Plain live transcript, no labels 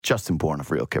Justin Bourne of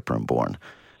Real Kipper and Bourne,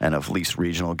 and of Leafs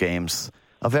regional games,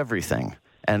 of everything.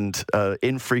 And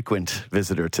infrequent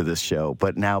visitor to this show,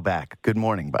 but now back. Good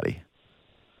morning, buddy.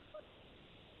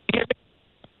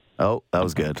 Oh, that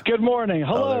was good. Good morning.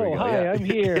 Hello. Hi, I'm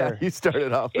here. Yeah, you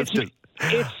started off. It's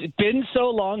been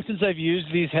so long since I've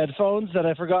used these headphones that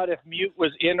I forgot if mute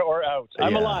was in or out.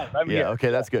 I'm alive. I'm here. Okay,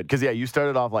 that's good. Because, you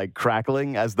started off like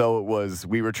crackling as though it was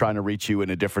we were trying to reach you in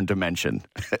a different dimension.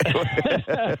 I'm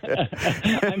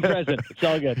present. It's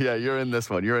all good. Yeah, you're in this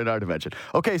one. You're in our dimension.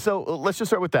 Okay, so let's just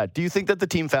start with that. Do you think that the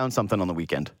team found something on the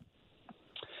weekend?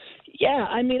 Yeah,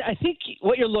 I mean, I think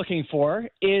what you're looking for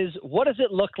is what does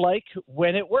it look like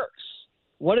when it works?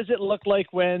 What does it look like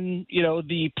when,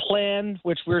 the plan,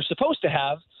 which we're supposed to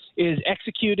have, is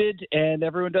executed and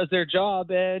everyone does their job?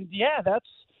 And, yeah,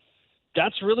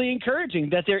 that's really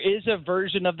encouraging that there is a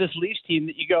version of this Leafs team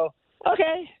that you go,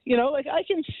 okay, I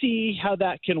can see how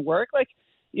that can work.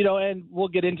 And we'll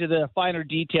get into the finer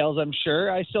details, I'm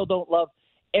sure. I still don't love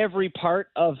every part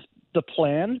of the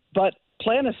plan, but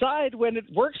plan aside, when it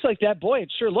works like that, boy,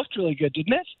 it sure looked really good,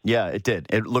 didn't it? Yeah, it did.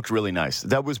 It looked really nice.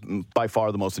 That was by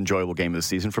far the most enjoyable game of the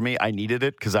season for me. I needed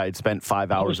it because I had spent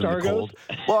 5 hours in the cold.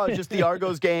 Well, just the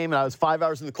Argos game, and I was 5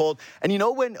 hours in the cold. And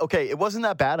it wasn't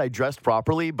that bad. I dressed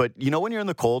properly, but when you're in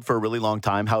the cold for a really long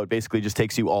time, how it basically just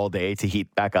takes you all day to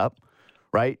heat back up?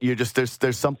 Right?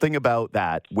 There's something about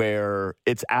that where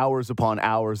it's hours upon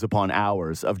hours upon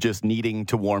hours of just needing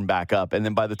to warm back up. And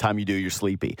then by the time you do, you're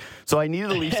sleepy. So I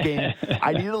needed a Leafs game.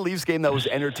 I needed a Leafs game that was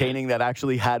entertaining, that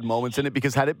actually had moments in it,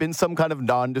 because had it been some kind of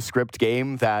nondescript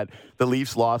game that the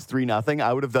Leafs lost 3-0,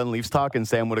 I would have done Leafs talk and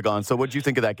Sam would have gone, so what'd you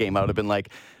think of that game? I would have been like,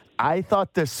 I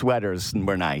thought the sweaters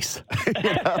were nice.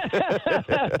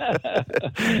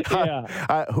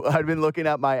 I'd been looking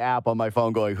at my app on my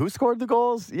phone going, who scored the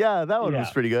goals? Yeah, that one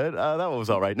was pretty good. That one was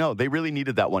all right. No, they really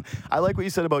needed that one. I like what you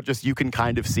said about just you can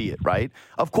kind of see it, right?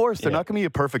 Of course, they're not going to be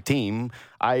a perfect team.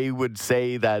 I would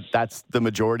say that that's the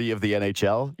majority of the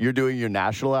NHL. You're doing your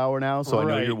national hour now, so I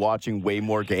know you're watching way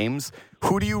more games.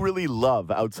 Who do you really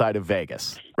love outside of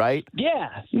Vegas, right?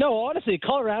 Yeah. No, honestly,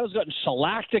 Colorado's gotten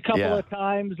shellacked a couple of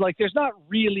times. There's not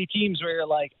really teams where you're,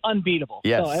 unbeatable.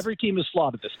 Yes. So every team is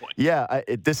flawed at this point. Yeah,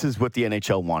 this is what the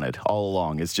NHL wanted all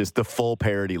along. It's just the full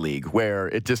parity league where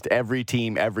it just every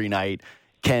team, every night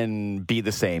can be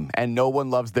the same, and no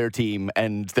one loves their team,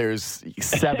 and there's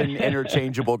 7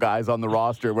 interchangeable guys on the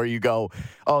roster where you go,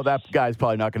 oh, that guy's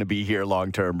probably not going to be here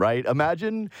long term, right?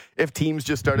 Imagine if teams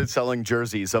just started selling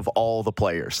jerseys of all the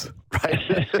players, right?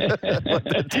 They're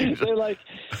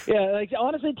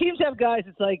honestly, teams have guys,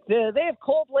 it's like they have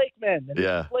Cole Blakeman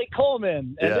and Blake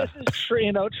Coleman, and this is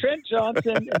Trent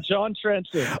Johnson and John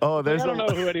Trenton. Oh, I don't know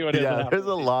who anyone is. Yeah, there's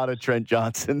a lot of Trent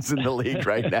Johnsons in the league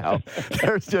right now.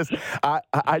 There's just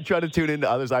I try to tune into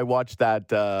others. I watched that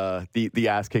the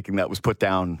ass kicking that was put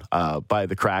down by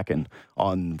the Kraken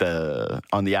on the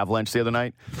Avalanche the other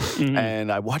night, and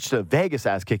I watched a Vegas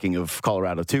ass kicking of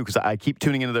Colorado too, because I keep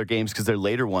tuning into their games because they're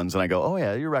later ones, and I go, oh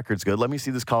yeah, your record's good. Let me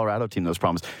see this Colorado team that was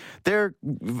promised. They're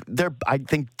I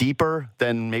think deeper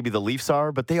than maybe the Leafs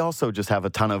are, but they also just have a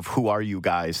ton of who are you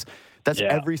guys. That's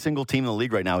every single team in the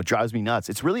league right now. It drives me nuts.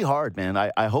 It's really hard, man.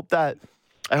 I hope the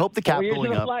cap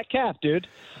going up. Flat cap, dude.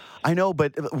 I know,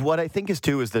 but what I think is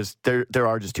too is there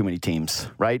are just too many teams,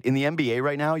 right? In the NBA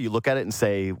right now, you look at it and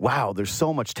say, wow, there's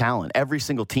so much talent. Every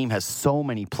single team has so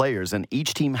many players, and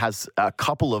each team has a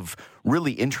couple of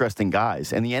really interesting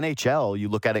guys. And the NHL, you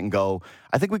look at it and go,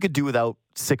 I think we could do without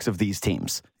 6 of these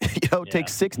teams. Take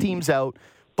 6 teams out,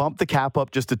 bump the cap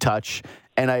up just a touch,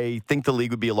 and I think the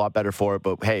league would be a lot better for it.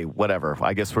 But hey, whatever.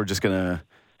 I guess we're just going to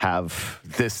have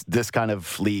this kind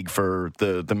of league for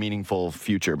the meaningful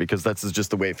future, because that's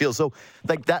just the way it feels. So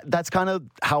that's kind of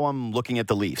how I'm looking at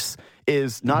the Leafs,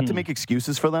 is not to make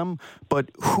excuses for them,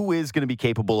 but who is going to be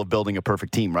capable of building a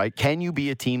perfect team, right? Can you be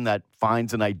a team that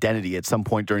finds an identity at some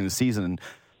point during the season?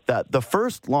 That the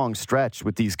first long stretch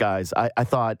with these guys, I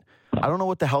thought, I don't know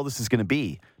what the hell this is going to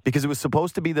be, because it was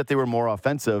supposed to be that they were more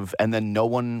offensive and then no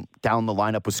one down the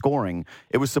lineup was scoring.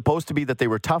 It was supposed to be that they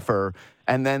were tougher,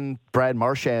 and then Brad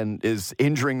Marchand is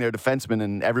injuring their defenseman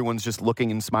and everyone's just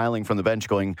looking and smiling from the bench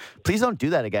going, please don't do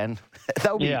that again.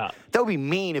 That would be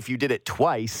mean if you did it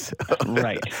twice.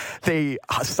 Right. They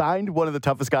signed one of the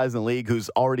toughest guys in the league who's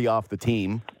already off the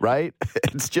team, right?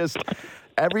 It's just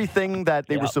everything that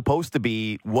they were supposed to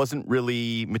be wasn't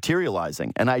really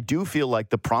materializing. And I do feel like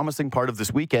the promising part of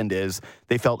this weekend is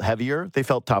they felt heavier, they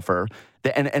felt tougher,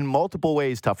 and multiple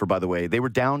ways tougher, by the way. They were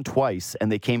down twice,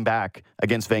 and they came back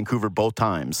against Vancouver both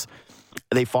times.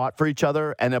 They fought for each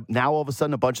other, and now all of a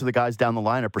sudden a bunch of the guys down the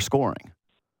lineup are scoring.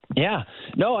 Yeah.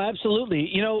 No,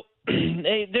 absolutely.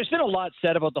 there's been a lot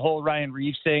said about the whole Ryan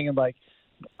Reeves thing, and like,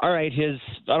 all right, his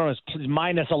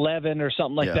minus 11 or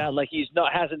something like that. Like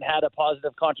hasn't had a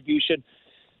positive contribution.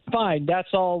 Fine, that's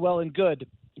all well and good.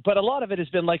 But a lot of it has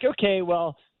been like, okay,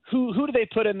 well, who do they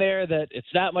put in there that it's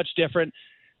that much different?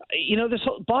 This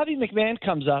whole Bobby McMahon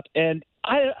comes up, and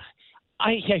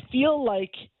I feel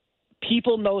like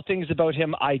people know things about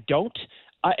him I don't.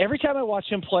 Every time I watch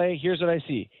him play, here's what I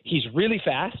see. He's really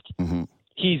fast. Mm-hmm.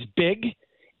 He's big.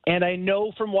 And I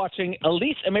know from watching at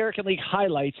least American League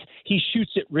highlights, he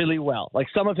shoots it really well. Like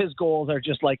some of his goals are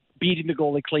just like beating the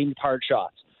goalie clean hard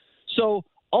shots. So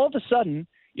all of a sudden,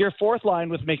 your fourth line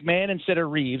with McMahon instead of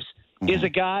Reeves is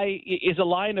a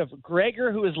line of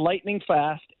Gregor, who is lightning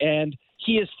fast, and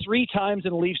he is 3 times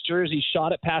in a Leafs jersey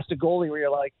shot it past a goalie where you're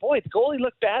like, boy, the goalie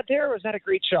looked bad there, or was that a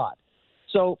great shot?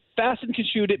 So Faston can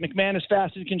shoot it, McMahon is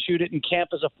fast and can shoot it, and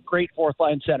Camp is a great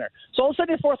fourth-line center. So all of a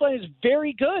sudden your fourth line is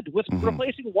very good with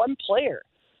replacing one player.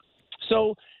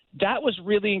 So that was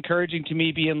really encouraging to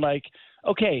me, being like,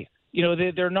 okay,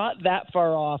 they're not that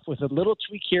far off with a little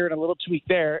tweak here and a little tweak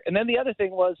there. And then the other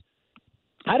thing was,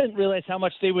 I didn't realize how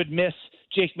much they would miss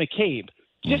Jake McCabe.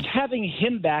 Just having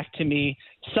him back to me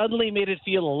suddenly made it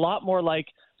feel a lot more like,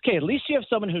 okay, at least you have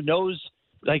someone who knows,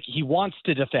 like, he wants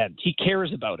to defend. He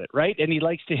cares about it, right? And he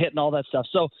likes to hit and all that stuff.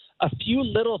 So a few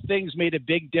little things made a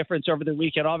big difference over the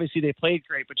weekend. Obviously, they played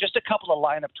great, but just a couple of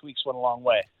lineup tweaks went a long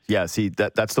way. Yeah, see,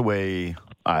 that's the way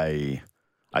I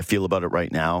feel about it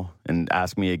right now. And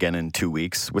ask me again in 2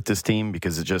 weeks with this team,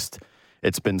 because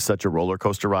it's been such a roller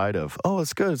coaster ride of, oh,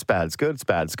 it's good, it's bad, it's good, it's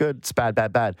bad, it's good, it's bad,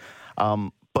 bad, bad.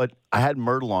 But I had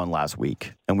Myrtle on last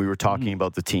week, and we were talking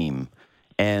about the team.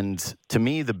 And to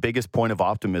me, the biggest point of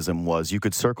optimism was you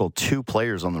could circle 2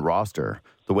 players on the roster,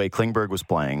 the way Klingberg was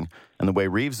playing and the way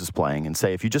Reeves is playing, and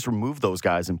say, if you just remove those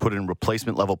guys and put in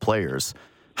replacement-level players,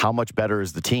 how much better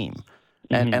is the team?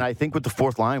 And I think with the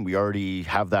fourth line, we already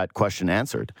have that question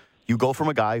answered. You go from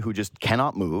a guy who just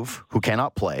cannot move, who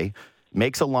cannot play,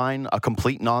 makes a line a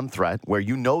complete non-threat where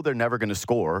they're never going to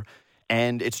score,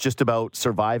 and it's just about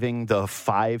surviving the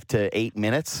 5 to 8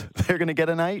 minutes they're going to get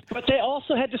a night. But they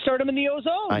also had to start him in the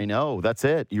ozone. I know, that's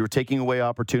it. You were taking away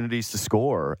opportunities to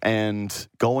score and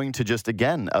going to just,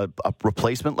 again, a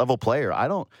replacement-level player.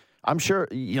 I'm sure,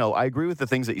 I agree with the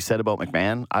things that you said about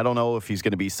McMahon. I don't know if he's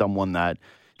going to be someone that...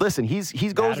 Listen, he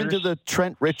goes into the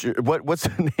Trent Richard. What's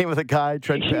the name of the guy?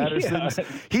 Trent Patterson.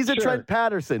 He's a Trent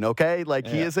Patterson, okay?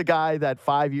 He is a guy that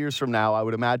 5 years from now, I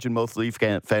would imagine most Leaf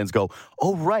fans go,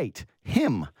 oh, right,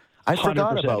 him. I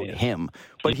forgot about him.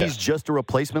 But he's just a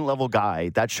replacement level guy.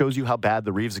 That shows you how bad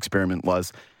the Reeves experiment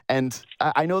was. And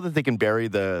I know that they can bury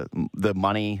the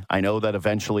money. I know that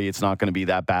eventually it's not going to be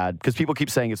that bad, because people keep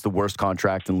saying it's the worst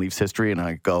contract in Leafs history. And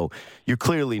I go, you're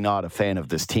clearly not a fan of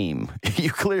this team. You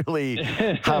clearly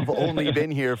have only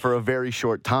been here for a very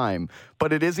short time.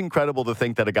 But it is incredible to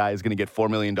think that a guy is going to get $4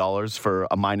 million for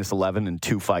a minus 11 in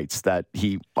 2 fights that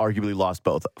he arguably lost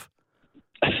both of.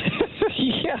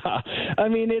 Yeah. I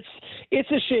mean,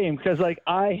 it's a shame, because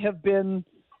I have been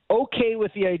okay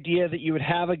with the idea that you would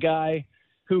have a guy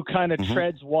who kind of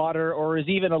treads water, or is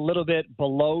even a little bit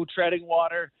below treading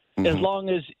water, as long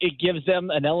as it gives them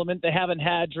an element they haven't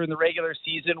had during the regular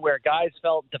season where guys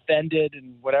felt defended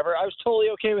and whatever. I was totally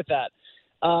okay with that.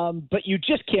 But you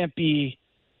just can't be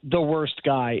the worst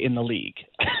guy in the league.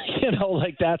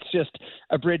 That's just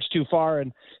a bridge too far.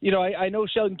 And, I know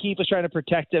Sheldon Keefe was trying to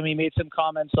protect him. He made some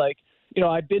comments like,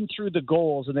 I've been through the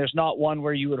goals, and there's not one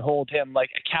where you would hold him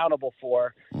accountable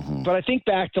for. But I think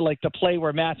back to the play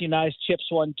where Matthew Nyes chips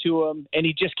one to him, and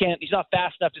he's not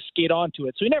fast enough to skate onto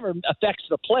it. So he never affects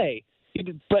the play,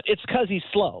 but it's because he's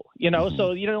slow,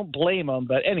 so you don't blame him.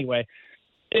 But anyway,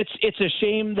 it's a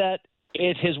shame that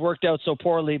it has worked out so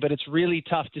poorly, but it's really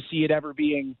tough to see it ever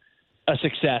being a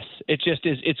success. It just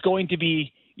is. It's going to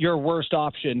be your worst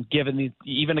option, given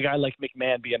even a guy like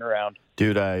McMahon being around.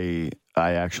 Dude, I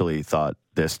actually thought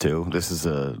this too. This is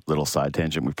a little side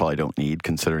tangent we probably don't need,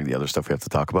 considering the other stuff we have to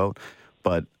talk about.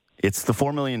 But it's the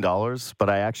 $4 million. But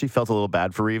I actually felt a little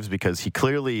bad for Reeves, because he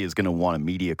clearly is going to want a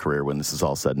media career when this is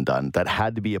all said and done. That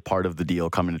had to be a part of the deal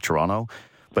coming to Toronto.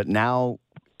 But now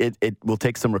it will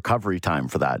take some recovery time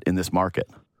for that in this market.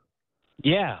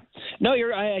 Yeah. No,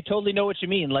 I totally know what you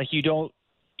mean.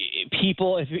 If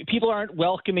people aren't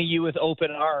welcoming you with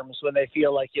open arms when they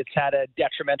feel like it's had a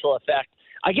detrimental effect.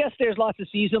 I guess there's lots of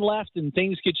season left and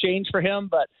things could change for him,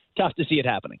 but tough to see it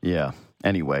happening. Yeah.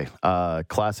 Anyway,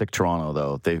 classic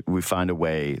Toronto, though. We find a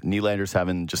way. Nylander's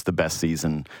having just the best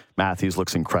season. Matthews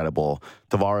looks incredible.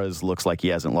 Tavares looks like he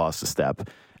hasn't lost a step.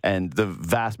 And the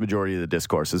vast majority of the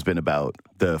discourse has been about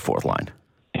the fourth line.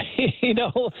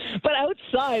 But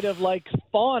outside of like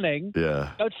fawning,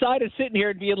 outside of sitting here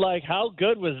and being like, how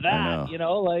good was that?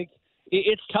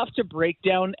 It's tough to break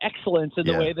down excellence in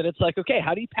the way that it's like, okay,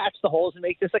 how do you patch the holes and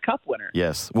make this a cup winner?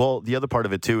 Yes. Well, the other part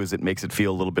of it too is it makes it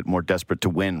feel a little bit more desperate to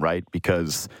win, right?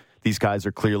 Because these guys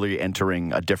are clearly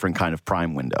entering a different kind of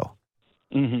prime window.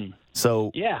 Mm-hmm.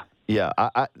 So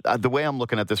I, the way I'm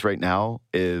looking at this right now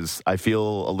is I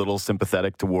feel a little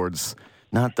sympathetic towards,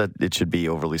 not that it should be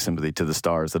overly sympathy to the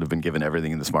stars that have been given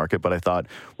everything in this market, but I thought,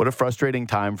 what a frustrating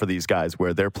time for these guys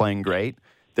where they're playing great,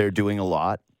 they're doing a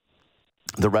lot.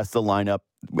 The rest of the lineup,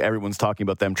 everyone's talking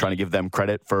about them, trying to give them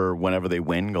credit for whenever they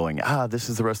win, going, this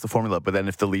is the rest of the formula. But then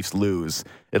if the Leafs lose,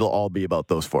 it'll all be about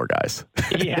those four guys.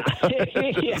 Yeah.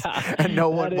 And no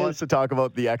one wants to talk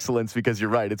about the excellence because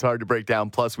you're right. It's hard to break down.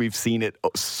 Plus, we've seen it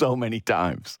so many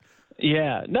times.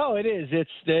 Yeah, no, it is.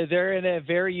 They're in a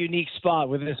very unique spot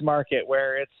with this market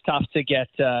where it's tough to get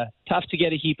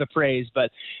a heap of praise. But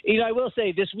I will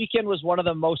say this weekend was one of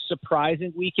the most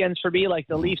surprising weekends for me. Like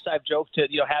the Leafs, I've joked to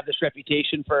have this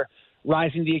reputation for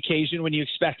rising to the occasion when you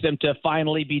expect them to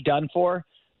finally be done for.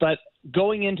 But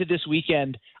going into this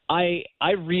weekend, I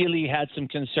really had some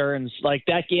concerns. Like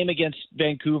that game against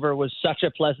Vancouver was such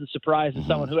a pleasant surprise as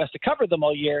someone who has to cover them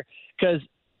all year because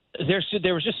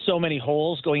there was just so many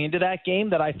holes going into that game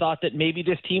that I thought that maybe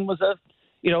this team was a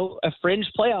fringe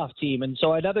playoff team. And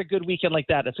so another good weekend like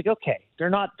that, it's like, okay, they're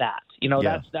not that.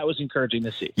 That was encouraging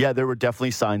to see. Yeah, there were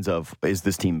definitely signs of, is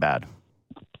this team bad?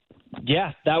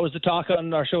 Yeah, that was the talk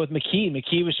on our show with McKee.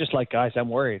 McKee was just like, guys, I'm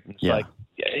worried. It's like,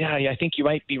 yeah, I think you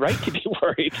might be right to be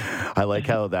worried. I like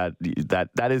how that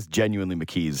is genuinely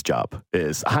McKee's job.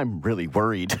 Is I'm really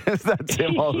worried. That's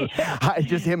him.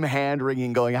 Just him hand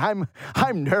wringing, going, I'm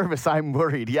nervous. I'm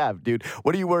worried. Yeah, dude.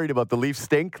 What are you worried about? The Leafs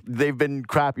stink. They've been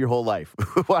crap your whole life.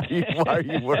 Why are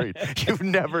you worried? You've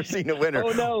never seen a winner.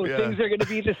 Oh no, things are going to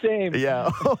be the same. Yeah.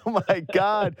 Oh my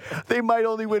God. They might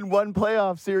only win one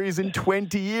playoff series in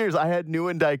 20 years. I had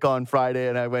Nieuwendyk on Friday,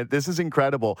 and I went, this is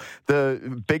incredible.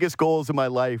 The biggest goals in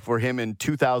my life were him in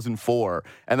 2004,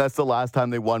 and that's the last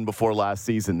time they won before last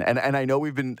season. And I know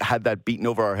we've had that beaten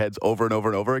over our heads over and over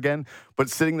and over again, but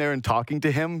sitting there and talking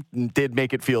to him did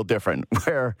make it feel different,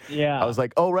 where I was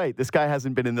like, oh, right, this guy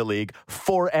hasn't been in the league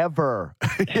forever.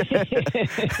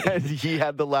 And he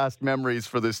had the last memories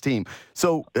for this team.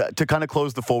 So to kind of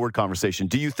close the forward conversation,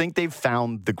 do you think they've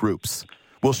found the groups?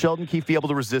 Will Sheldon Keefe be able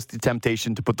to resist the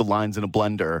temptation to put the lines in a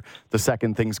blender the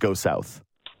second things go south?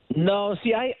 No,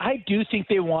 see, I do think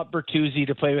they want Bertuzzi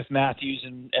to play with Matthews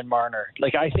and Marner.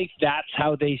 Like, I think that's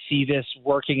how they see this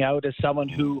working out, as someone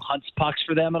who hunts pucks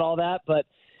for them and all that. But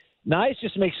Nyes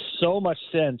just makes so much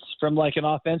sense from, like, an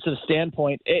offensive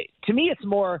standpoint. To me, it's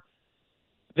more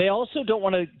they also don't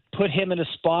want to put him in a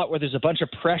spot where there's a bunch of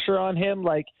pressure on him.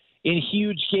 Like, in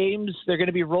huge games, they're going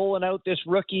to be rolling out this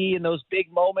rookie in those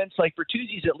big moments. Like,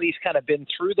 Bertuzzi's at least kind of been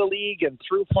through the league and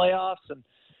through playoffs, and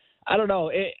I don't know.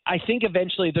 I think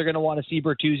eventually they're going to want to see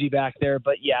Bertuzzi back there.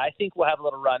 But, yeah, I think we'll have a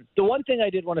little run. The one thing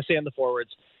I did want to say on the forwards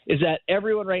is that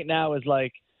everyone right now is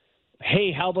like,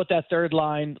 hey, how about that third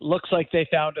line? Looks like they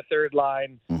found a third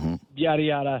line, yada,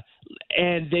 yada.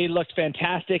 And they looked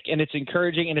fantastic, and it's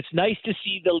encouraging. And it's nice to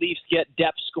see the Leafs get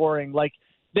depth scoring. Like,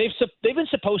 they've been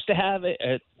supposed to have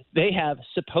had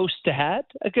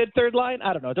a good third line.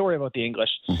 I don't know. Don't worry about the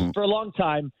English. For a long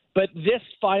time. But this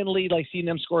finally, like, seeing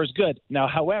them score is good. Now,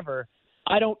 however,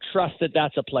 I don't trust that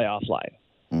that's a playoff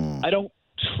line. I don't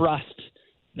trust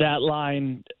that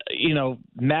line,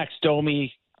 Max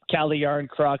Domi, Calle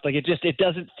Jarnkrok. Like, it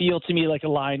doesn't feel to me like a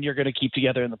line you're going to keep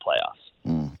together in the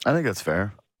playoffs. I think that's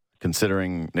fair,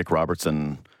 considering Nick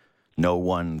Robertson, no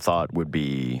one thought would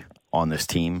be on this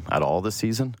team at all this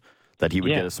season, that he would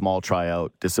get a small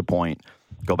tryout, disappoint,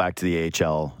 go back to the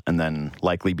AHL, and then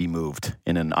likely be moved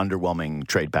in an underwhelming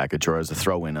trade package or as a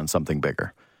throw-in on something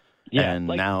bigger. Yeah, and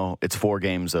now it's 4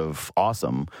 games of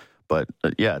awesome, but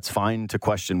it's fine to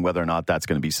question whether or not that's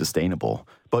going to be sustainable.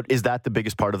 But is that the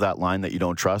biggest part of that line that you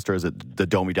don't trust, or is it the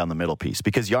Domi down the middle piece?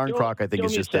 Because Jarnkrok, I think,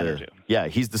 is just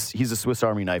he's a Swiss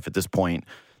Army knife at this point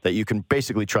that you can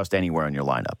basically trust anywhere in your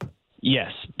lineup.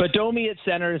 Yes, but Domi at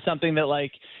center is something that,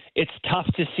 like, it's tough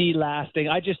to see lasting.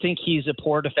 I just think he's a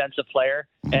poor defensive player,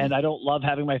 and I don't love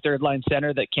having my third-line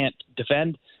center that can't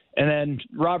defend. And then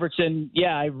Robertson,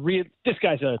 this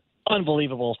guy's an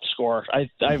unbelievable scorer.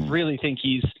 I really think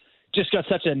he's just got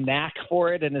such a knack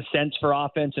for it and a sense for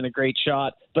offense and a great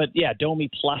shot. But,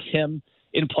 Domi plus him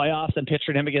in playoffs, and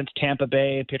picturing him against Tampa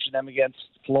Bay and picturing them against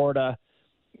Florida.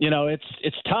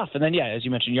 It's tough. And then, as you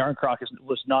mentioned, Jarnkrok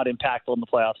was not impactful in the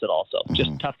playoffs at all. So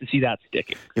just tough to see that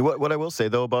sticking. What I will say,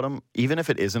 though, about him, even if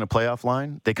it isn't a playoff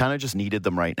line, they kind of just needed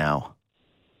them right now.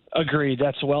 Agreed.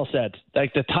 That's well said.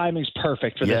 Like, the timing's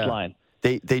perfect for this line.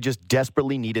 They just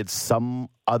desperately needed some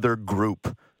other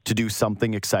group to do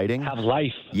something exciting. Have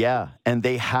life. Yeah, and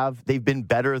they've been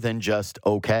better than just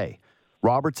okay.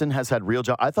 Robertson has had real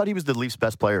job. I thought he was the Leafs'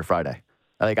 best player Friday.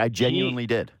 Like, I genuinely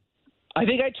did. I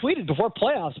think I tweeted before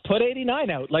playoffs, put 89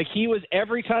 out. Like, he was,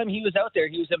 every time he was out there,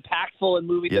 he was impactful and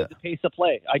moving at the pace of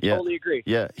play. I totally agree.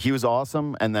 Yeah, he was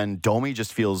awesome. And then Domi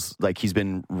just feels like he's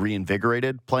been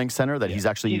reinvigorated playing center, that he's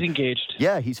engaged.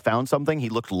 Yeah, he's found something. He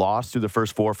looked lost through the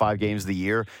first 4 or 5 games of the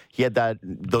year. He had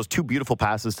those 2 beautiful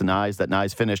passes to Nyes that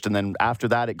Nyes finished. And then after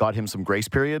that, it got him some grace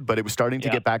period. But it was starting to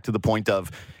get back to the point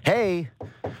of, hey,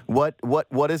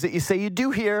 what is it you say you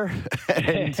do here?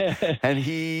 and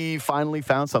he finally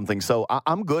found something. So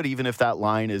I'm good, even if that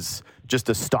line is just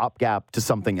a stopgap to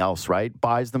something else, right?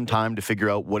 Buys them time to figure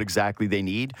out what exactly they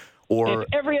need. Or if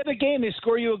every other game they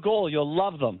score you a goal, you'll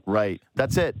love them. Right.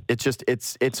 That's it. It's just,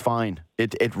 it's fine.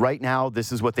 It right now,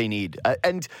 this is what they need.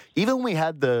 And even when we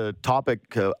had the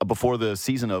topic before the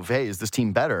season of, hey, is this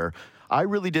team better? I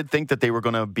really did think that they were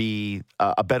going to be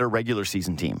a better regular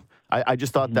season team. I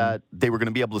just thought that they were going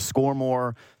to be able to score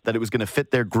more, that it was going to fit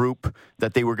their group,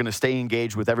 that they were going to stay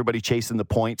engaged with everybody chasing the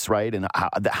points, right? And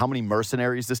how many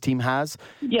mercenaries this team has.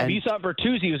 Yeah, but you thought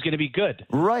Bertuzzi was going to be good.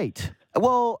 Right.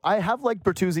 Well, I have liked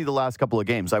Bertuzzi the last couple of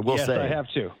games, I will say. Yes,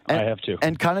 I have too.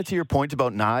 And kind of to your point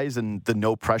about Nyes and the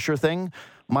no pressure thing,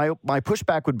 my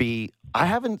pushback would be, I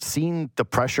haven't seen the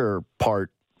pressure part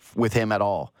with him at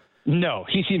all. No,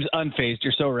 he seems unfazed.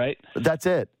 You're so right. That's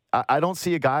it. I don't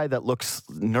see a guy that looks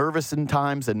nervous in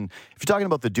times. And if you're talking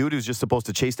about the dude who's just supposed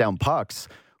to chase down pucks,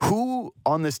 who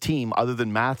on this team, other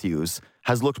than Matthews,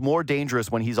 has looked more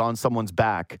dangerous when he's on someone's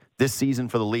back this season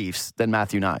for the Leafs than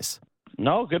Matthew Nyes?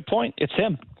 No, good point. It's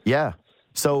him. Yeah.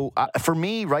 So for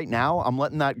me right now, I'm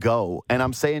letting that go. And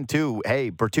I'm saying, too,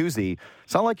 hey, Bertuzzi,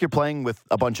 it's not like you're playing with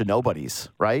a bunch of nobodies,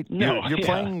 right? No, you're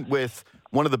playing with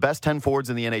one of the best 10 forwards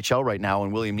in the NHL right now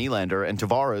in William Nylander and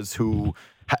Tavares, who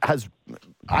has,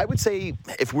 I would say,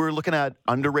 if we're looking at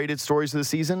underrated stories of the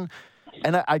season,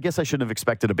 and I guess I shouldn't have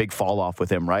expected a big fall off with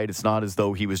him, right? It's not as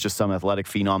though he was just some athletic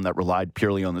phenom that relied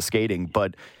purely on the skating,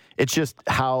 but it's just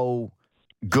how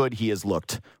good he has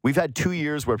looked. We've had 2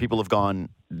 years where people have gone,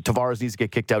 Tavares needs to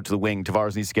get kicked out to the wing.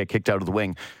 Tavares needs to get kicked out of the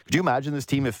wing. Could you imagine this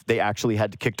team if they actually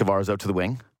had to kick Tavares out to the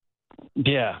wing?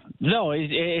 Yeah. No,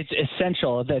 it's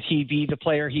essential that he be the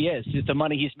player he is. It's the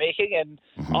money he's making. And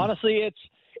honestly,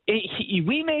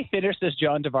 we may finish this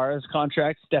John Tavares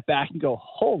contract, step back and go,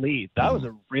 holy, that was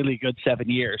a really good 7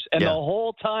 years. And the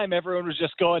whole time everyone was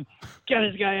just going, get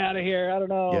this guy out of here. I don't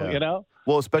know, you know?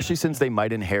 Well, especially since they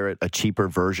might inherit a cheaper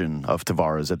version of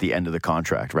Tavares at the end of the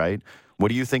contract, right? What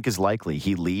do you think is likely?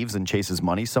 He leaves and chases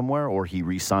money somewhere, or he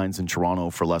re-signs in Toronto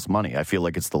for less money? I feel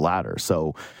like it's the latter.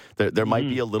 So there might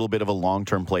be a little bit of a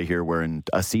long-term play here where in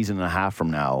a season and a half from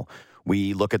now,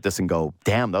 we look at this and go,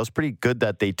 damn, that was pretty good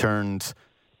that they turned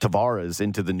Tavares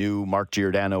into the new Mark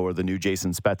Giordano or the new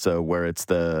Jason Spezza, where it's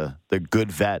the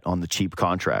good vet on the cheap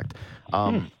contract.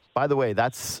 By the way,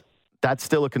 that's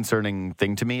still a concerning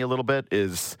thing to me a little bit,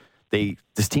 is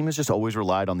this team has just always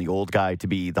relied on the old guy to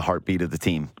be the heartbeat of the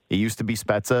team. It used to be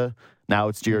Spezza, now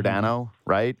it's Giordano,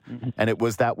 right? And it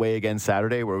was that way again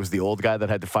Saturday, where it was the old guy that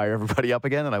had to fire everybody up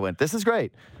again, and I went, this is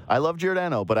great. I love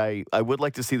Giordano, but I would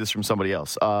like to see this from somebody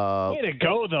else. Way to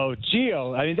go, though,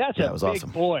 Gio. I mean, that's a big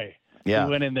awesome boy. Yeah.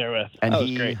 He went in there with. And that was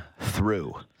he great.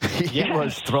 threw. He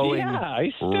was throwing. Yeah,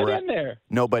 he stood in there.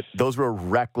 No, but those were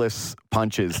reckless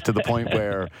punches to the point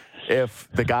where if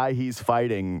the guy he's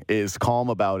fighting is calm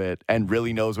about it and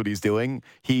really knows what he's doing,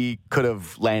 he could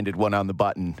have landed one on the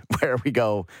button where we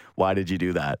go, why did you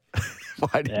do that?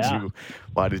 Why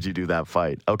did you do that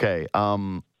fight? Okay.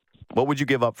 What would you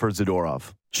give up for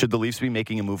Zadorov? Should the Leafs be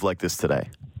making a move like this today?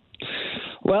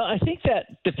 Well, I think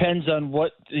that depends on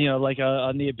what,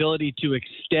 on the ability to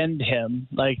extend him.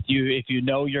 Like if you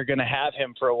know you're going to have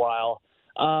him for a while.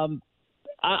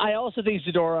 I also think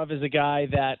Zadorov is a guy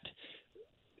that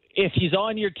if he's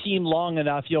on your team long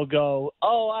enough, you'll go,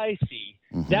 oh, I see.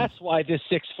 Mm-hmm. That's why this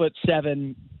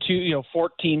 6'7",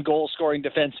 14 goal scoring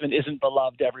defenseman isn't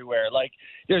beloved everywhere. Like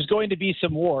there's going to be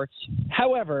some warts.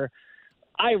 However,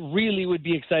 I really would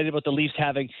be excited about the Leafs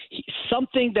having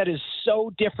something that is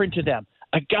so different to them.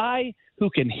 A guy who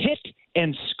can hit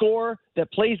and score, that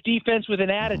plays defense with an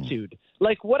attitude.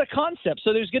 Like, what a concept.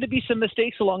 So there's going to be some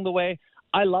mistakes along the way.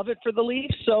 I love it for the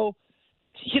Leafs. So,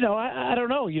 I don't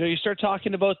know. You start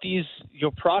talking about these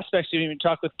prospects. You even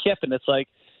talk with Kip, and it's like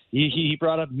he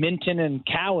brought up Minton and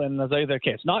Cowan. I was like,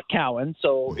 okay, it's not Cowan.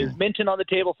 So is Minton on the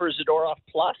table for Zadorov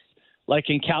plus? Like,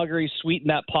 in Calgary, sweeten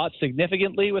that pot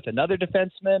significantly with another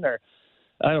defenseman? Or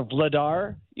I don't know,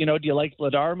 Vladar. Do you like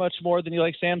Vladar much more than you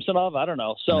like Samsonov? I don't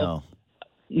know. So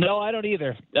no, I don't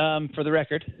either, for the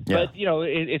record. Yeah. But,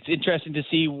 it's interesting to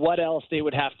see what else they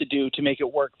would have to do to make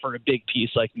it work for a big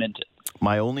piece like Minten.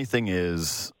 My only thing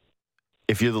is,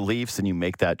 if you're the Leafs and you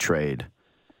make that trade,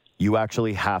 you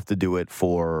actually have to do it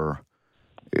for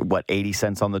 80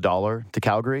 cents on the dollar to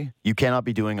Calgary. You cannot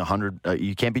be doing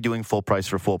you can't be doing full price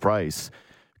for full price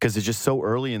because it's just so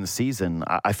early in the season.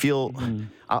 I feel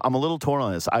I'm a little torn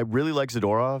on this. I really like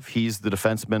Zadorov. He's the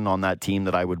defenseman on that team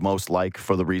that I would most like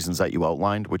for the reasons that you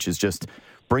outlined, which is just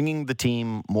bringing the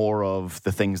team more of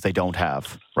the things they don't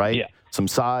have, right? Yeah. Some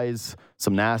size,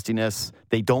 some nastiness.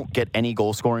 They don't get any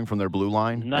goal scoring from their blue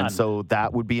line. None. And so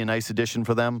that would be a nice addition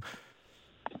for them.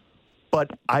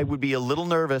 But I would be a little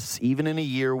nervous, even in a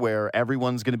year where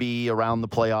everyone's going to be around the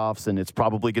playoffs and it's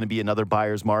probably going to be another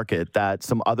buyer's market, that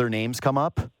some other names come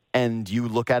up and you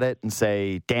look at it and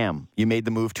say, damn, you made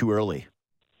the move too early.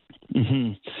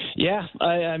 Mm-hmm. Yeah,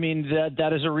 I mean,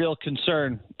 that is a real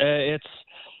concern. It's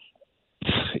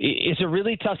a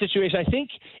really tough situation. I think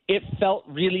it felt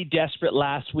really desperate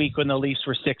last week when the Leafs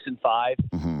were 6-5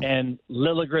 and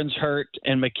Liljegren's hurt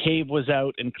and McCabe was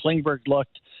out and Klingberg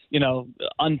looked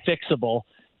unfixable.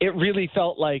 It really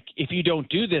felt like if you don't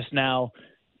do this now,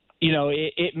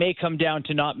 it may come down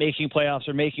to not making playoffs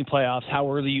or making playoffs, how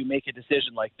early you make a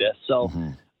decision like this. So,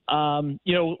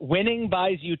 winning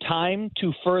buys you time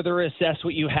to further assess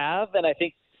what you have. And I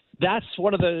think that's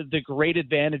one of the great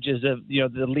advantages of,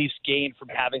 the Leafs gained from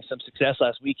having some success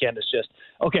last weekend is just,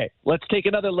 okay, let's take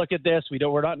another look at this.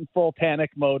 We're not in full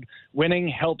panic mode. Winning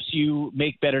helps you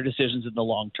make better decisions in the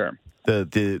long term.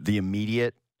 The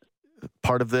immediate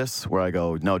part of this where I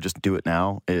go, no, just do it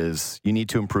now, is you need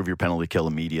to improve your penalty kill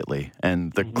immediately.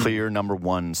 And the clear number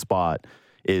one spot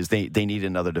is they need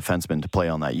another defenseman to play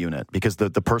on that unit because the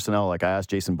personnel, like I asked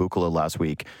Jason Bukala last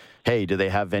week, hey, do they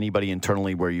have anybody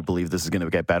internally where you believe this is going to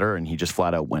get better? And he just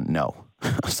flat out went no.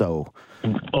 So,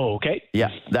 okay. Yeah,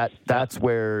 that's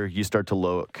where you start to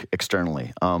look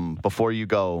externally. Before you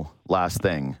go, last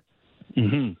thing.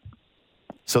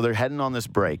 So they're heading on this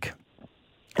break.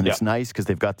 And it's nice because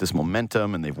they've got this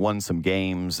momentum and they've won some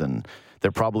games and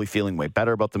they're probably feeling way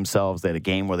better about themselves. They had a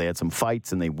game where they had some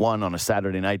fights and they won on a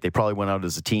Saturday night. They probably went out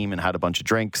as a team and had a bunch of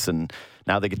drinks, and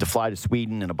now they get to fly to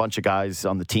Sweden and a bunch of guys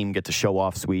on the team get to show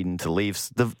off Sweden to the Leafs.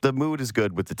 The mood is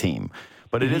good with the team.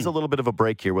 But it is a little bit of a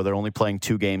break here where they're only playing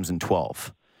 2 games in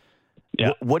 12.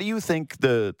 Yeah. What do you think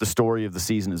the story of the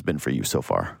season has been for you so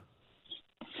far?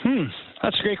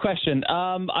 That's a great question.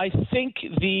 I think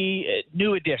the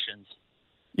new additions.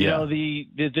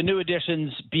 The new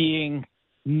additions being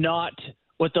not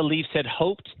what the Leafs had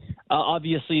hoped.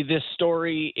 Obviously, this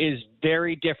story is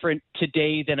very different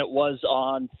today than it was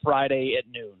on Friday at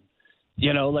noon.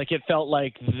 It felt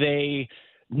like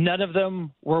none of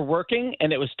them were working,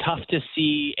 and it was tough to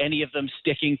see any of them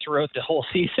sticking throughout the whole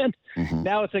season.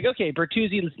 Now it's like, okay,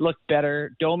 Bertuzzi looked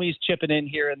better. Domi's chipping in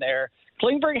here and there.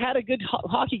 Klingberg had a good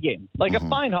hockey game, like a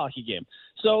fine hockey game.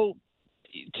 So,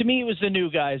 to me, it was the new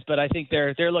guys, but I think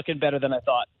they're looking better than I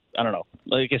thought. I don't know.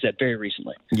 Like I said, very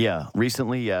recently. Yeah,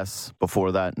 recently, yes.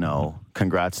 Before that, no.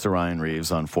 Congrats to Ryan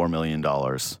Reeves on $4 million.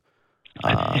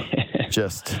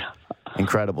 Just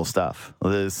incredible stuff.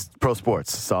 This pro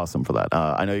sports is awesome for that.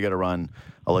 I know you got to run.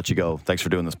 I'll let you go. Thanks for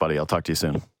doing this, buddy. I'll talk to you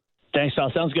soon. Thanks,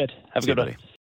 Al. Sounds good. Have a good one.